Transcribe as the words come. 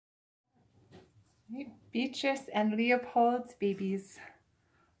Beatrice and Leopold's babies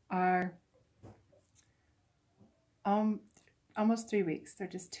are almost 3 weeks. They're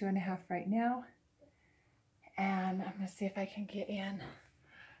just 2.5 right now. And I'm gonna see if I can get in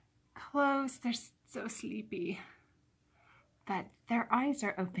close. They're so sleepy, but their eyes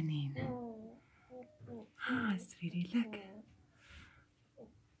are opening. Ah, sweetie, look.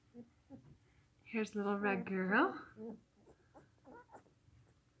 Here's little red girl.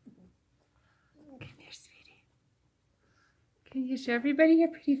 Come here, sweetie. Can you show everybody your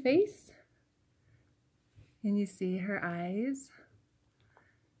pretty face? Can you see her eyes?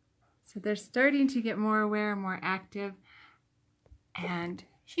 So they're starting to get more aware, more active, and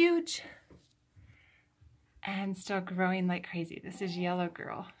huge, and still growing like crazy. This is Yellow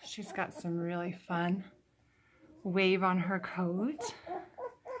Girl. She's got some really fun wave on her coat.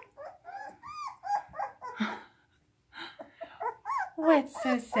 What's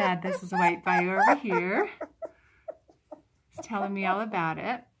so sad? This is White Boy over here. He's telling me all about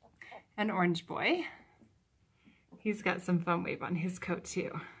it. And Orange Boy. He's got some fun wave on his coat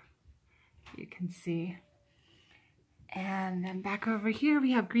too. You can see. And then back over here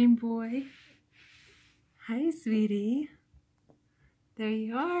we have Green Boy. Hi, sweetie. There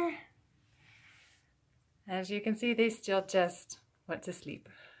you are. As you can see, they still just went to sleep.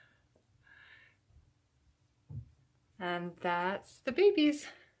 And that's the babies.